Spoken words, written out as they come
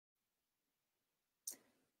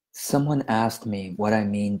Someone asked me what I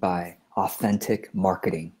mean by authentic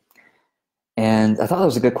marketing. And I thought that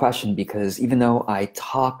was a good question because even though I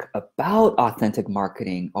talk about authentic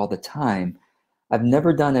marketing all the time, I've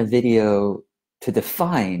never done a video to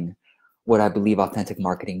define what I believe authentic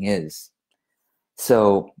marketing is.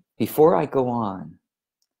 So before I go on,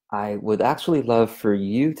 I would actually love for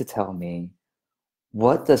you to tell me,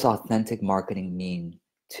 what does authentic marketing mean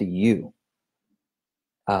to you?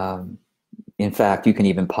 Um, In fact, you can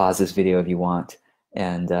even pause this video if you want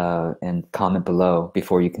and comment below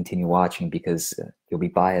before you continue watching because you'll be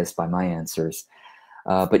biased by my answers.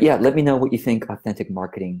 But yeah, let me know what you think authentic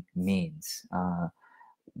marketing means.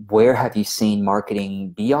 Where have you seen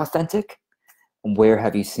marketing be authentic? And where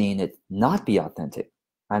have you seen it not be authentic?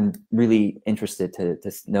 I'm really interested to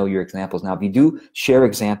know your examples. Now, if you do share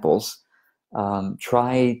examples,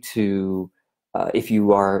 try to, if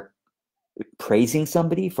you are praising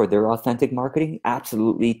somebody for their authentic marketing,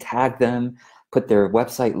 absolutely tag them, put their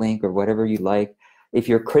website link or whatever you like. If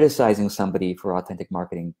you're criticizing somebody for authentic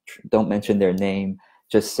marketing, don't mention their name.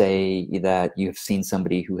 Just say that you've seen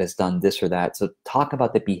somebody who has done this or that. So talk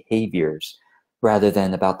about the behaviors rather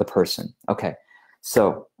than about the person. Okay,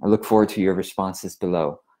 so I look forward to your responses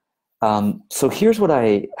below. So here's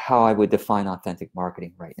how I would define authentic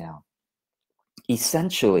marketing right now.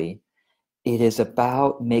 Essentially, it is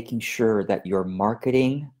about making sure that your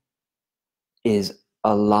marketing is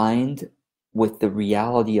aligned with the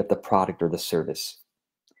reality of the product or the service.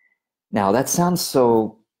 Now, that sounds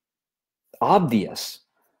so obvious,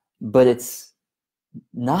 but it's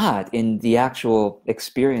not in the actual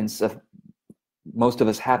experience of most of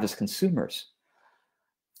us have as consumers.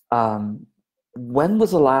 When was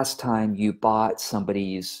the last time you bought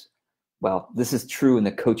somebody's, well, this is true in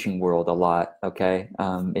the coaching world a lot, okay?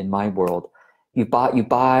 In my world, you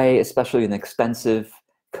buy especially an expensive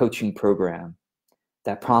coaching program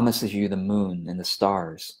that promises you the moon and the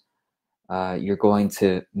stars. You're going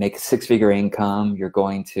to make a six-figure income. You're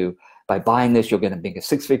going to, by buying this, you're going to make a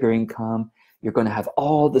six-figure income. You're going to have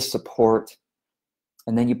all the support.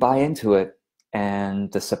 And then you buy into it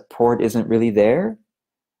and the support isn't really there.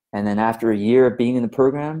 And then after a year of being in the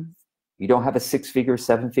program, you don't have a six-figure,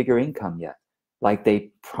 seven-figure income yet. Like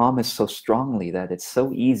they promise so strongly that it's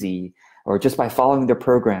so easy, or just by following their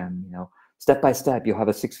program, step by step, you'll have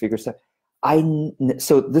a six-figure step.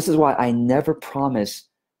 So this is why I never promise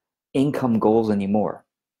income goals anymore.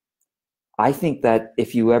 I think that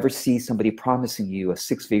if you ever see somebody promising you a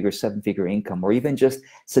six-figure, seven-figure income, or even just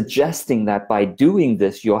suggesting that by doing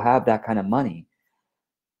this, you'll have that kind of money,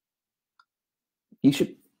 you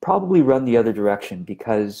should probably run the other direction,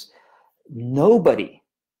 because nobody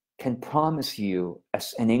can promise you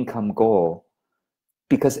an income goal,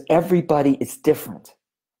 because everybody is different.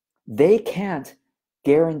 They can't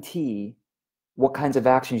guarantee what kinds of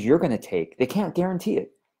actions you're going to take. They can't guarantee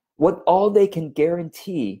it. All they can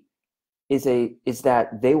guarantee is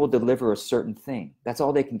that they will deliver a certain thing. That's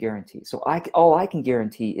all they can guarantee. So all I can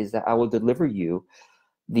guarantee is that I will deliver you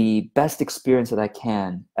the best experience that I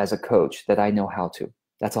can as a coach that I know how to.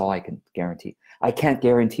 That's all I can guarantee. I can't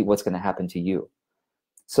guarantee what's going to happen to you.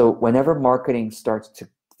 So whenever marketing starts to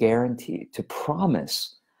guarantee, to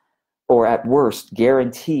promise, or at worst,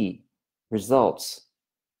 guarantee results,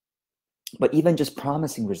 but even just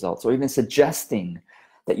promising results, or even suggesting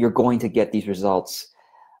that you're going to get these results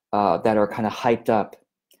that are kind of hyped up,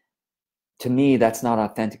 to me, that's not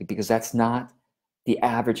authentic, because that's not the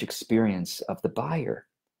average experience of the buyer.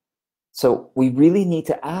 So we really need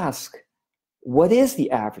to ask, what is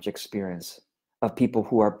the average experience of people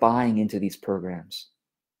who are buying into these programs?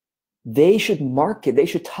 They should market, they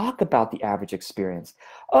should talk about the average experience.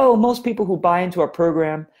 Oh, most people who buy into our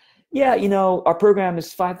program, yeah, our program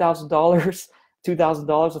is $5,000, $2,000,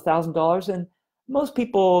 $1,000, and most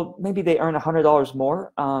people, maybe they earn $100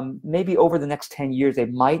 more. Maybe over the next 10 years, they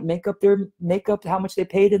might make up how much they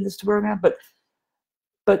paid in this program, but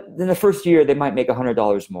in the first year, they might make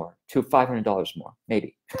 $100 more to $500 more,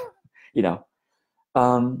 maybe.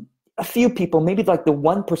 A few people, maybe like the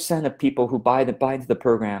 1% of people who buy into the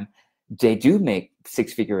program, they do make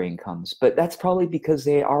six-figure incomes, but that's probably because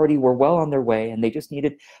they already were well on their way and they just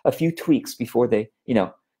needed a few tweaks before they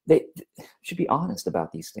should be honest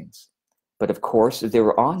about these things. But of course, if they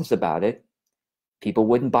were honest about it, people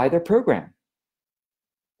wouldn't buy their program.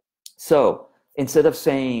 So instead of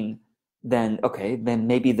saying, then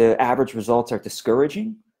maybe the average results are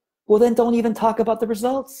discouraging, well, then don't even talk about the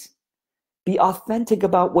results. Be authentic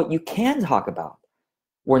about what you can talk about.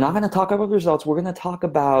 We're not going to talk about results. We're going to talk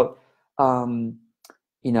about,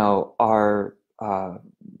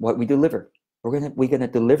 what we deliver. We're going to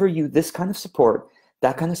deliver you this kind of support,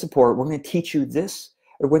 that kind of support. We're going to teach you this,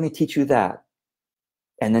 or when they teach you that,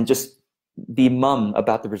 and then just be mum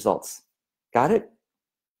about the results. Got it?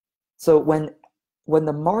 So when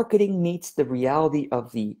the marketing meets the reality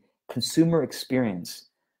of the consumer experience,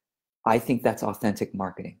 I think that's authentic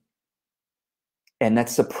marketing. And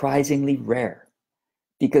that's surprisingly rare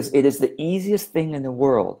because it is the easiest thing in the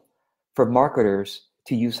world for marketers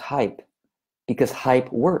to use hype because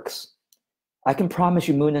hype works. I can promise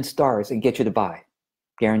you moon and stars and get you to buy,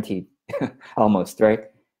 guaranteed, almost, right?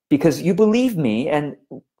 Because you believe me, and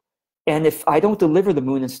if I don't deliver the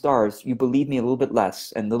moon and stars, you believe me a little bit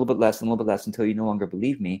less and a little bit less and a little bit less until you no longer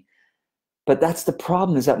believe me. But that's the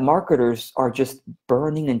problem, is that marketers are just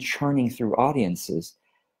burning and churning through audiences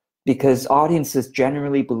because audiences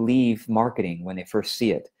generally believe marketing when they first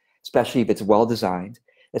see it, especially if it's well designed,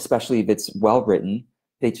 especially if it's well written.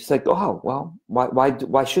 They just like, oh, well,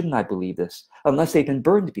 why shouldn't I believe this? Unless they've been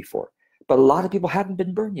burned before. But a lot of people haven't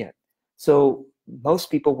been burned yet. So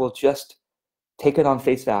most people will just take it on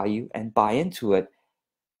face value and buy into it.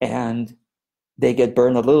 And they get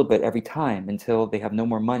burned a little bit every time until they have no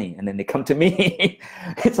more money. And then they come to me.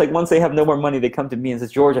 It's like once they have no more money, they come to me and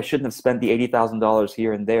says, George, I shouldn't have spent the $80,000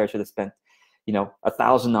 here and there. I should have spent,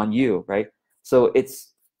 $1,000 on you, right? So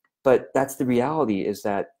but that's the reality, is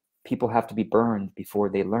that people have to be burned before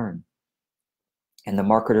they learn. And the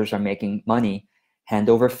marketers are making money hand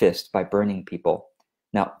over fist by burning people.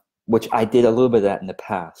 Now, which I did a little bit of that in the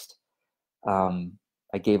past.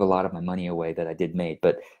 I gave a lot of my money away that I did make,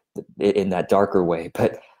 but in that darker way.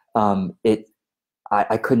 But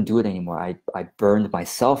I couldn't do it anymore. I burned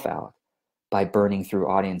myself out by burning through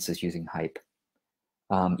audiences using hype,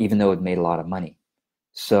 even though it made a lot of money.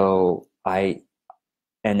 So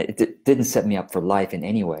and it didn't set me up for life in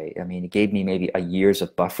any way. I mean, it gave me maybe a year's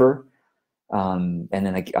of buffer, and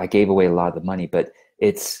then I gave away a lot of the money. But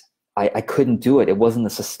I couldn't do it. It wasn't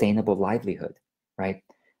a sustainable livelihood, right?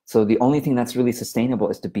 So the only thing that's really sustainable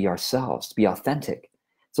is to be ourselves, to be authentic.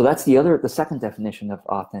 So that's the second definition of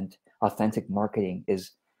authentic marketing,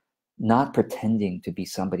 is not pretending to be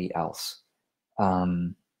somebody else.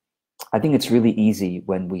 I think it's really easy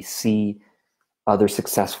when we see other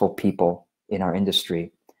successful people in our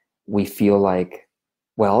industry, we feel like,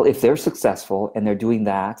 well, if they're successful and they're doing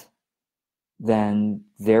that, then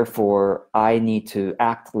therefore I need to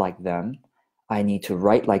act like them. I need to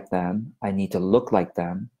write like them. I need to look like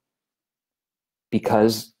them,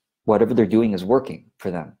 because whatever they're doing is working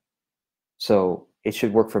for them. So it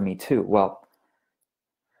should work for me too. Well,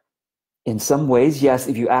 in some ways, yes,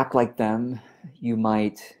 if you act like them, you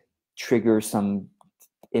might trigger some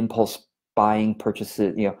impulse buying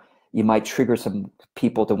purchases. You might trigger some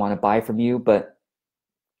people to want to buy from you, but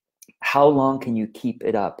how long can you keep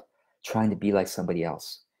it up trying to be like somebody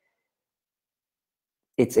else?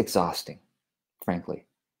 It's exhausting, frankly.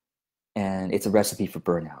 And it's a recipe for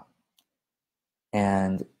burnout.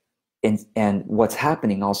 And what's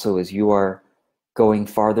happening also is you are going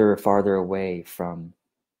farther and farther away from,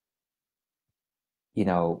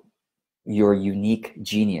 your unique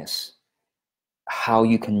genius, how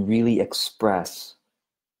you can really express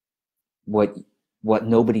what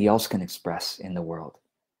nobody else can express in the world,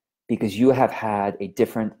 because you have had a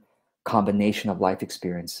different combination of life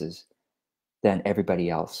experiences than everybody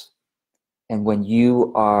else. And when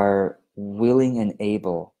you are willing and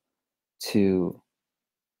able to,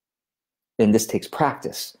 and this takes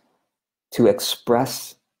practice, to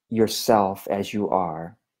express yourself as you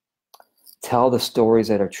are, tell the stories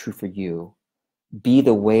that are true for you, be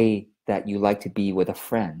the way that you like to be with a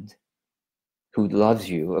friend who loves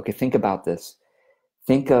you. Okay, think about this.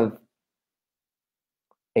 Think of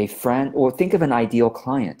a friend, or think of an ideal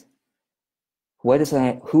client. Who is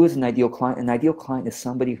an ideal client? An ideal client is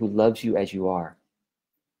somebody who loves you as you are,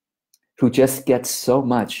 who just gets so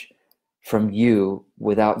much from you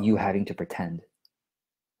without you having to pretend.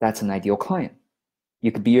 That's an ideal client.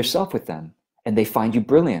 You could be yourself with them, and they find you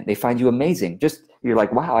brilliant. They find you amazing. You're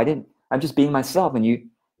like, wow, I'm just being myself. And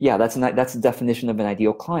that's the definition of an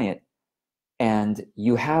ideal client. And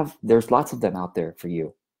there's lots of them out there for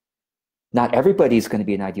you. Not everybody's going to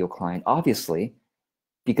be an ideal client, obviously,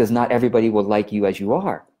 because not everybody will like you as you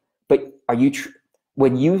are. But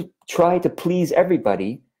when you try to please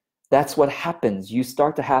everybody, that's what happens. You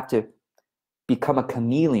start to have to become a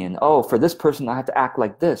chameleon. Oh, for this person, I have to act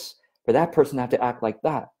like this. For that person, I have to act like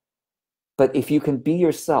that. But if you can be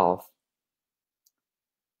yourself,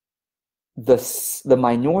 the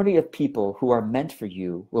minority of people who are meant for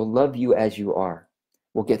you will love you as you are,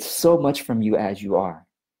 will get so much from you as you are.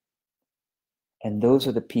 And those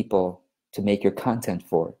are the people to make your content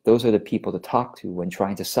for. Those are the people to talk to when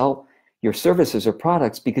trying to sell your services or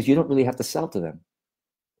products, because you don't really have to sell to them.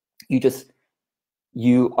 You just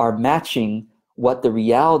You are matching what the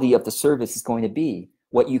reality of the service is going to be,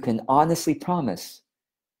 what you can honestly promise.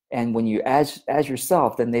 And when you as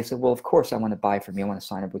yourself, then they say, well, of course I want to buy from you. I want to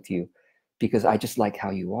sign up with you because I just like how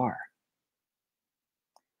you are.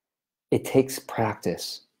 It takes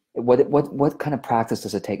practice. What kind of practice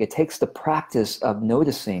does it take? It takes the practice of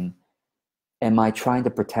noticing, am I trying to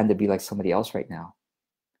pretend to be like somebody else right now?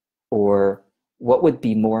 Or what would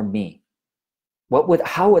be more me?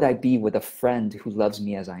 How would I be with a friend who loves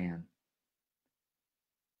me as I am?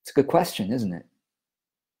 It's a good question, isn't it?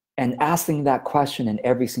 And asking that question in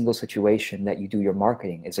every single situation that you do your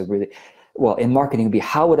marketing is a really, well, in marketing, it'd be,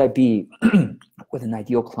 how would I be with an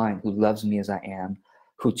ideal client who loves me as I am,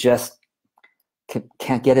 who just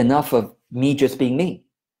can't get enough of me just being me?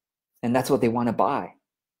 And that's what they want to buy.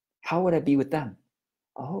 How would I be with them?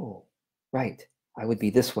 Oh, right. I would be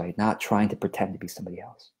this way, not trying to pretend to be somebody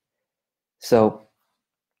else. So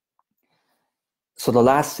the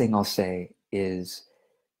last thing I'll say is,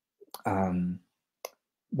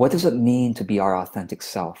 what does it mean to be our authentic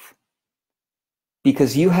self?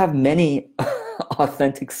 Because you have many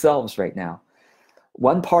authentic selves right now.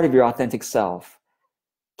 One part of your authentic self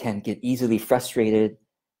can get easily frustrated,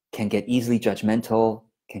 can get easily judgmental,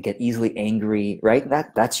 can get easily angry, right?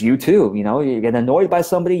 That's you too. You know, you get annoyed by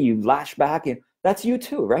somebody, you lash back, and that's you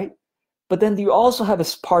too, right? But then you also have a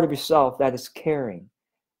part of yourself that is caring,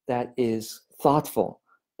 that is thoughtful,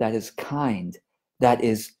 that is kind, that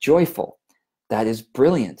is joyful, that is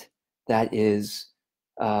brilliant, that is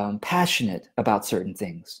passionate about certain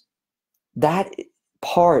things. That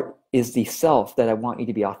part is the self that I want you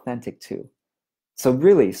to be authentic to. So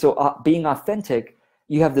really, being authentic,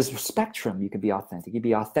 you have this spectrum. You can be authentic. You can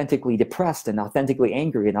be authentically depressed and authentically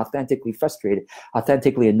angry and authentically frustrated,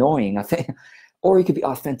 authentically annoying, or you could be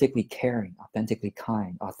authentically caring, authentically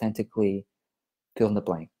kind, authentically fill in the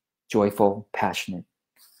blank, joyful, passionate,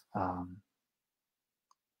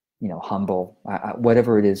 humble,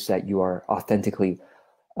 whatever it is that you are authentically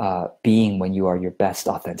being when you are your best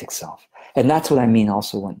authentic self. And that's what I mean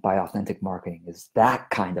also by authentic marketing, is that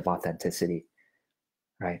kind of authenticity,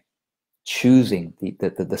 right? Choosing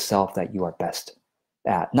the self that you are best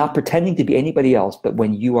at, not pretending to be anybody else, but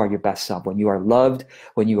when you are your best self, when you are loved,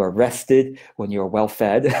 when you are rested, when you are well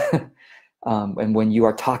fed, and when you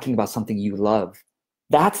are talking about something you love.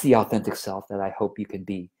 That's the authentic self that I hope you can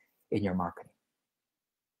be in your marketing.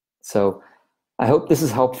 So I hope this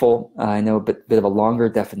is helpful. I know a bit of a longer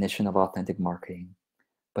definition of authentic marketing,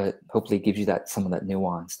 but hopefully it gives you some of that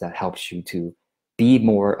nuance that helps you to be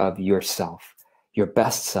more of yourself, your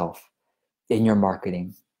best self in your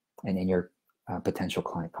marketing and in your potential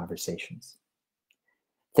client conversations.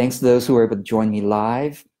 Thanks to those who were able to join me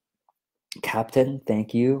live. Captain,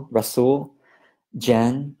 thank you. Rasul,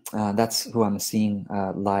 Jen, that's who I'm seeing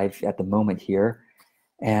live at the moment here.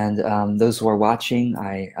 And those who are watching,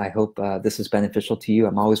 I hope this is beneficial to you.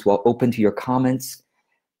 I'm always open to your comments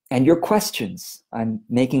and your questions. I'm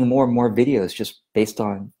making more and more videos just based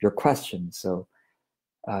on your questions. So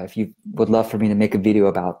if you would love for me to make a video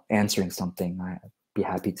about answering something, I'd be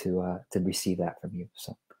happy to receive that from you.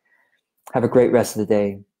 So have a great rest of the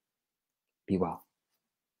day. Be well.